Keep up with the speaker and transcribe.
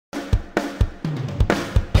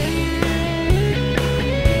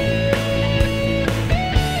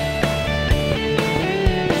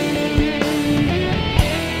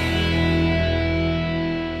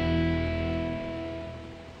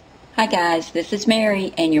Hi guys, this is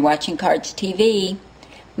Mary and you're watching Cards TV.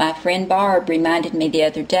 My friend Barb reminded me the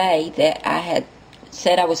other day that I had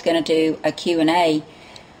said I was going to do a Q&A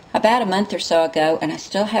about a month or so ago, and I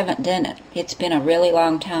still haven't done it. It's been a really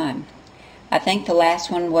long time. I think the last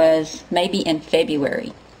one was maybe in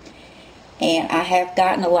February. And I have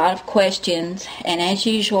gotten a lot of questions, and as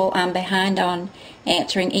usual I'm behind on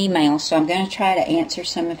answering emails, so I'm going to try to answer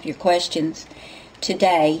some of your questions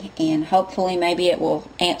today, and hopefully maybe it will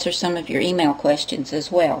answer some of your email questions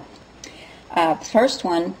as well. First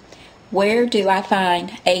one, where do I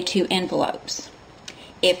find A2 envelopes?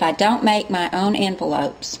 If I don't make my own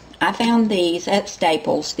envelopes, I found these at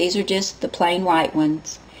Staples. These are just the plain white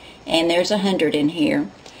ones, and there's 100 in here.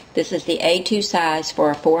 This is the A2 size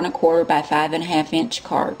for a 4 1/4 by 5 1/2 inch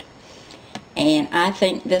card. And I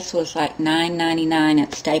think this was like $9.99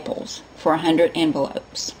 at Staples for 100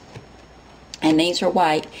 envelopes. And these are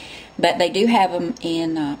white, but they do have them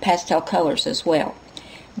in pastel colors as well.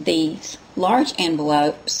 These large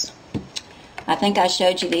envelopes, I think I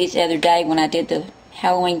showed you these the other day when I did the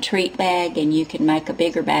Halloween treat bag, and you can make a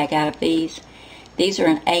bigger bag out of these. These are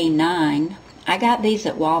an A9. I got these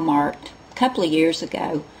at Walmart a couple of years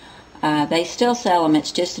ago. They still sell them,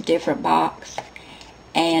 it's just a different box.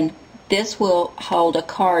 And this will hold a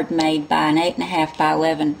card made by an 8 1/2 by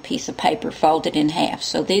 11 piece of paper folded in half.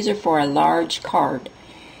 So these are for a large card,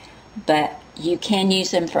 but you can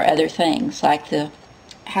use them for other things like the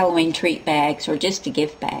Halloween treat bags or just a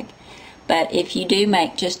gift bag. But if you do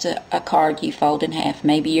make just a card you fold in half,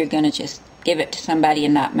 maybe you're going to just give it to somebody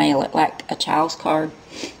and not mail it, like a child's card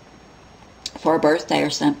for a birthday or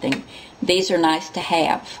something. These are nice to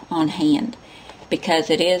have on hand because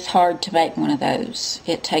it is hard to make one of those.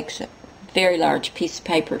 It takes a very large piece of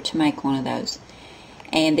paper to make one of those.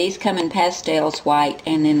 And these come in pastels, white,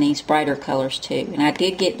 and then these brighter colors too. And I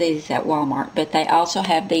did get these at Walmart, but they also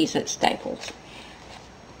have these at Staples.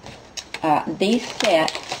 These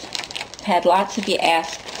sets, had lots of you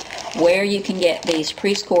ask where you can get these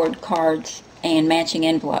pre-scored cards and matching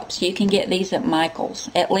envelopes. You can get these at Michael's.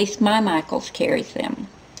 At least my Michael's carries them.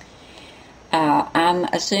 I'm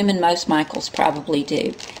assuming most Michael's probably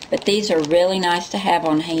do. But these are really nice to have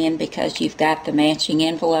on hand because you've got the matching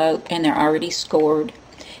envelope and they're already scored.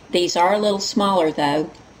 These are a little smaller though.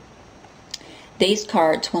 These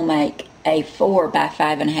cards will make a 4 by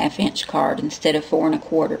 5 1/2 inch card instead of 4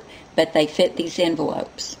 1/4, but they fit these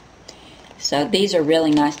envelopes. So these are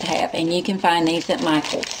really nice to have, and you can find these at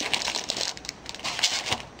Michael's.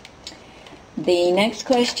 The next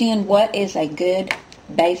question, what is a good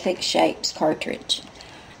basic shapes cartridge?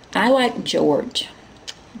 I like George.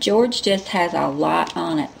 George just has a lot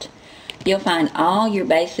on it. You'll find all your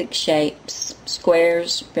basic shapes,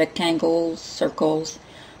 squares, rectangles, circles.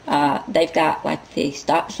 They've got like the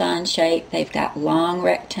stop sign shape. They've got long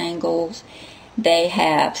rectangles. They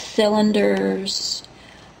have cylinders,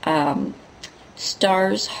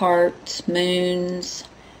 stars, hearts, moons,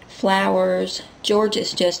 flowers. George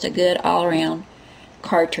is just a good all-around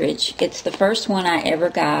cartridge. It's the first one I ever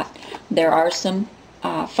got. There are some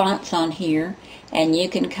fonts on here, and you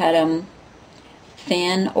can cut them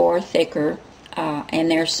thin or thicker, and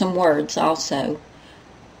there's some words also.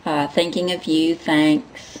 Thinking of you,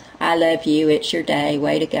 thanks, I love you, it's your day,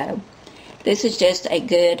 way to go. This is just a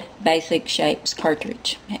good basic shapes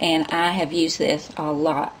cartridge, and I have used this a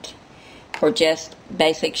lot for just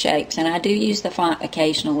basic shapes, and I do use the font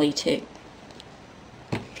occasionally too.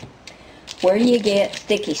 Where do you get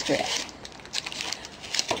sticky strip?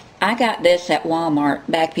 I got this at Walmart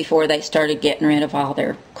back before they started getting rid of all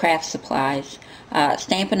their craft supplies.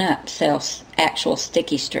 Stampin' Up! Sells actual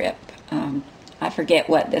sticky strip. I forget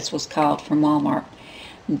what this was called from Walmart,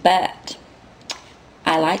 but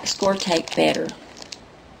I like score tape better.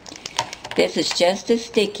 This is just as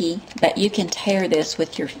sticky, but you can tear this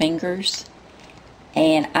with your fingers,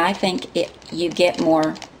 and I think you get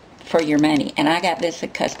more for your money. And I got this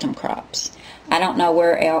at Custom Crops. I don't know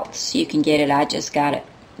where else you can get it. I just got it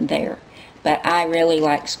there. But I really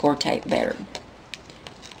like score tape better.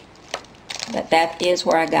 But that is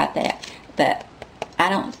where I got that. But I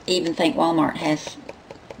don't even think Walmart has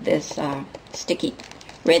this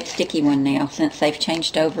red sticky one now, since they've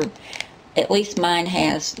changed over. At least mine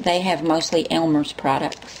has. They have mostly Elmer's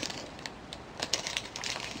products.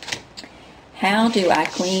 How do I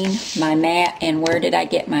clean my mat, and where did I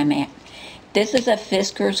get my mat? This is a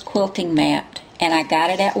Fiskars quilting mat, and I got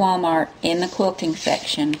it at Walmart in the quilting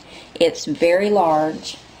section. It's very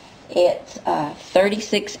large. It's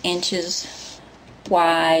 36 inches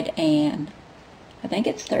wide, and I think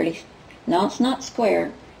it's 30. No, it's not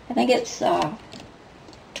square. I think it's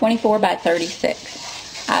 24 by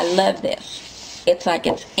 36. I love this. It's like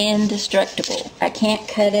it's indestructible. I can't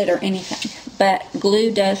cut it or anything, but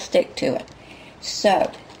glue does stick to it.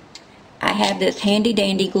 So, I have this handy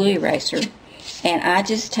dandy glue eraser, and I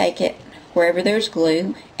just take it wherever there's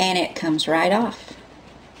glue, and it comes right off.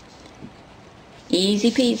 Easy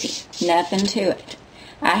peasy, nothing to it.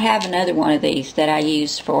 I have another one of these that I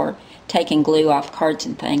use for taking glue off cards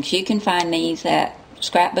and things. You can find these at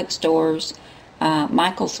scrapbook stores.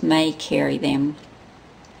 Michaels may carry them.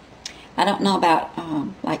 I don't know about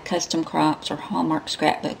like Custom Crops or Hallmark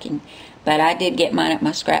scrapbooking, but I did get mine at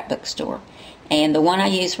my scrapbook store. And the one I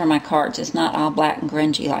use for my cards is not all black and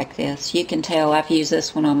grungy like this. You can tell I've used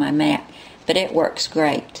this one on my mat, but it works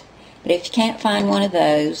great. But if you can't find one of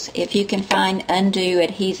those, if you can find Undo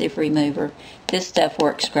Adhesive Remover, this stuff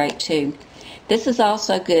works great too. This is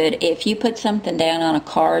also good if you put something down on a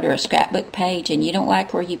card or a scrapbook page and you don't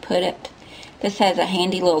like where you put it. This has a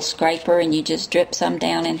handy little scraper, and you just drip some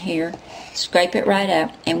down in here, scrape it right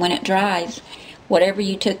up, and when it dries, whatever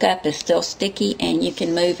you took up is still sticky, and you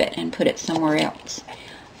can move it and put it somewhere else.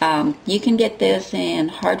 You can get this in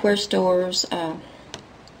hardware stores. I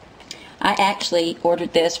actually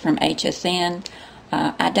ordered this from HSN.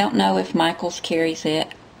 I don't know if Michaels carries it.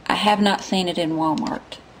 I have not seen it in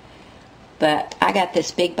Walmart. But I got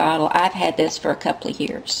this big bottle. I've had this for a couple of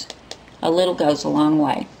years. A little goes a long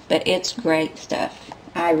way. But it's great stuff.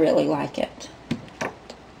 I really like it.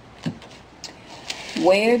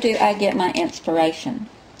 Where do I get my inspiration?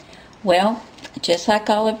 Well, just like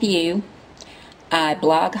all of you, I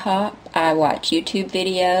blog hop, I watch YouTube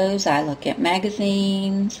videos, I look at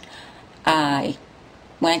magazines,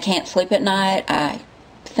 when I can't sleep at night, I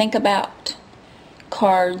think about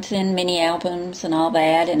cards and mini albums and all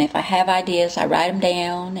that, and if I have ideas, I write them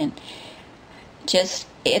down, and just,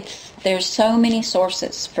 there's so many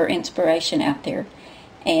sources for inspiration out there.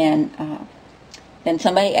 And then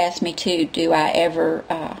somebody asked me too, do I ever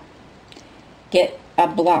get a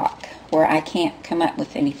block where I can't come up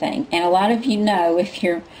with anything? And a lot of you know, if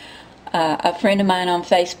you're a friend of mine on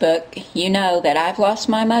Facebook, you know that I've lost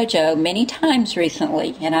my mojo many times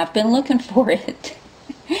recently, and I've been looking for it.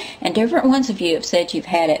 And different ones of you have said you've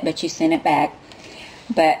had it, but you sent it back.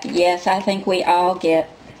 But yes, I think we all get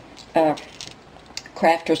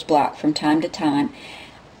crafter's block from time to time.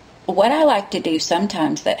 What I like to do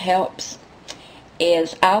sometimes that helps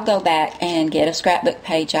is I'll go back and get a scrapbook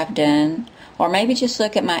page I've done, or maybe just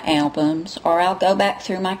look at my albums, or I'll go back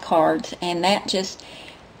through my cards, and that just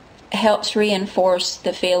helps reinforce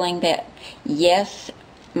the feeling that yes,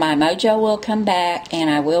 my mojo will come back and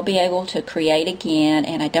I will be able to create again,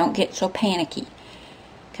 and I don't get so panicky.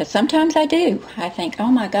 Because sometimes I do. I think, oh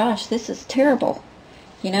my gosh, this is terrible.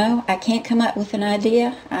 You know, I can't come up with an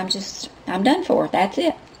idea. I'm done for. That's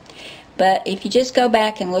it. But if you just go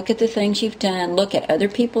back and look at the things you've done, look at other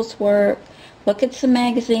people's work, look at some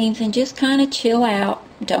magazines, and just kind of chill out.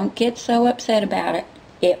 Don't get so upset about it.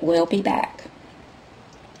 It will be back.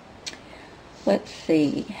 Let's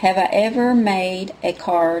see. Have I ever made a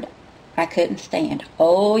card I couldn't stand?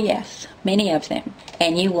 Oh, yes. Many of them.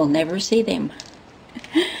 And you will never see them.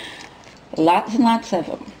 Lots and lots of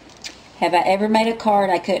them. Have I ever made a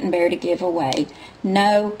card I couldn't bear to give away?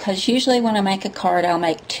 No, because usually when I make a card, I'll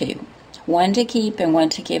make two. One to keep and one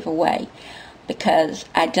to give away. Because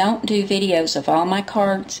I don't do videos of all my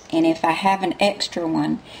cards, and if I have an extra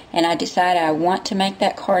one and I decide I want to make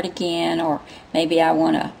that card again, or maybe I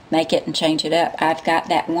want to make it and change it up, I've got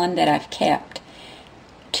that one that I've kept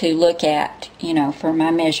to look at, you know, for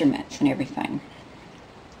my measurements and everything.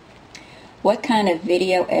 What kind of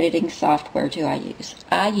video editing software do I use?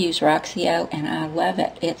 I use Roxio, and I love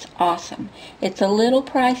it. It's awesome. It's a little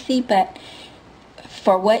pricey, but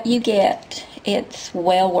for what you get, it's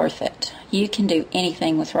well worth it. You can do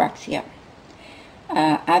anything with Roxio.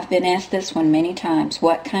 I've been asked this one many times.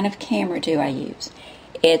 What kind of camera do I use?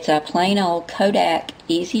 It's a plain old Kodak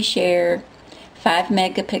EasyShare 5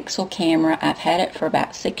 megapixel camera. I've had it for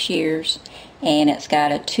about 6 years, and it's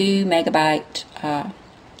got a 2 gigabyte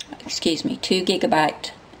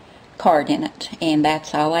card in it, and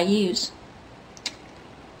that's all I use.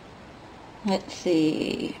 Let's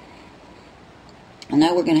see. I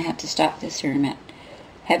know we're going to have to stop this here in a minute.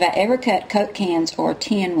 Have I ever cut Coke cans or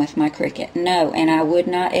tin with my Cricut? No, and I would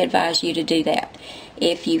not advise you to do that.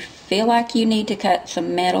 If you feel like you need to cut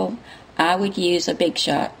some metal, I would use a Big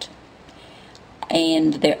Shot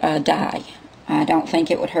and a die. I don't think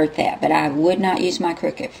it would hurt that, but I would not use my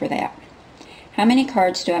Cricut for that. How many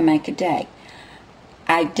cards do I make a day?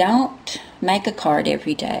 I don't make a card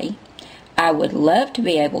every day. I would love to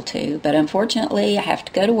be able to, but unfortunately I have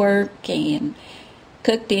to go to work and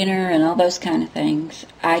cook dinner and all those kind of things.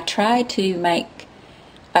 I try to make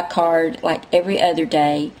a card like every other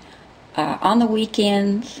day. On the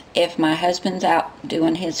weekends, if my husband's out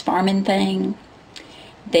doing his farming thing,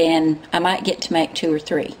 then I might get to make 2 or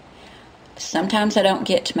 3. Sometimes I don't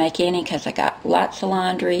get to make any because I got lots of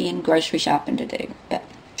laundry and grocery shopping to do. But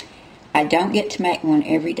I don't get to make one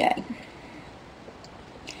every day.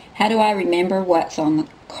 How do I remember what's on the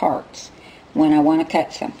cards when I want to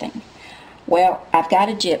cut something? Well, I've got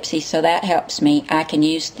a Gypsy, so that helps me. I can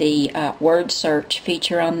use the word search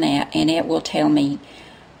feature on that, and it will tell me.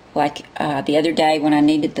 Like the other day when I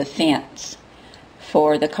needed the fence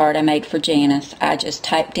for the card I made for Janice, I just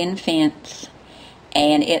typed in fence,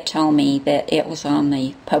 and it told me that it was on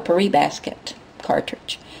the Potpourri Basket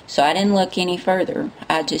cartridge. So I didn't look any further.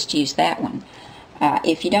 I just used that one.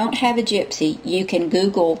 If you don't have a Gypsy, you can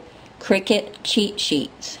Google Cricut cheat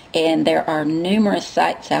sheets, and there are numerous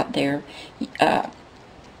sites out there.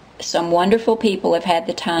 Some wonderful people have had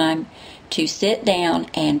the time to sit down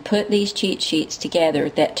and put these cheat sheets together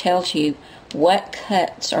that tells you what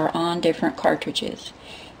cuts are on different cartridges.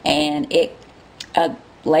 And a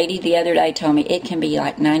lady the other day told me it can be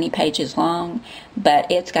like 90 pages long, but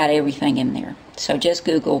it's got everything in there. So just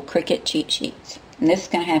Google Cricut cheat sheets. And this is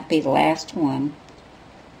going to have to be the last one.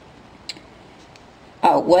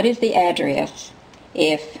 Oh, what is the address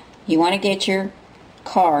if you want to get your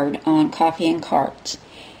card on Coffee and Cards?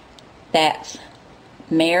 That's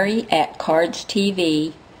Mary at Cards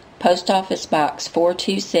TV, Post Office Box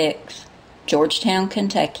 426, Georgetown,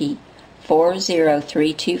 Kentucky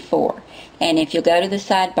 40324. And if you'll go to the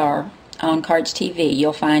sidebar on Cards TV,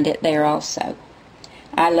 you'll find it there also.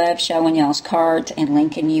 I love showing y'all's cards and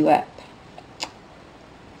linking you up.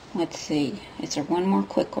 Let's see. Is there one more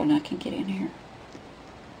quick one I can get in here?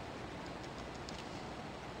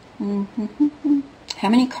 How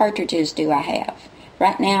many cartridges do I have?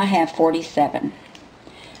 Right now I have 47.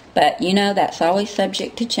 But, you know, that's always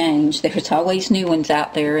subject to change. There's always new ones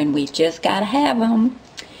out there, and we just got to have them.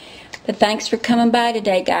 But thanks for coming by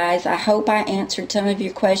today, guys. I hope I answered some of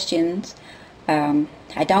your questions.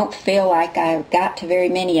 I don't feel like I got to very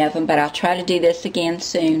many of them, but I'll try to do this again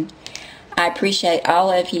soon. I appreciate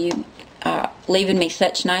all of you leaving me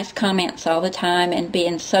such nice comments all the time and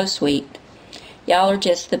being so sweet. Y'all are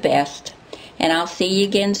just the best. And I'll see you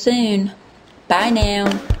again soon. Bye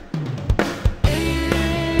now.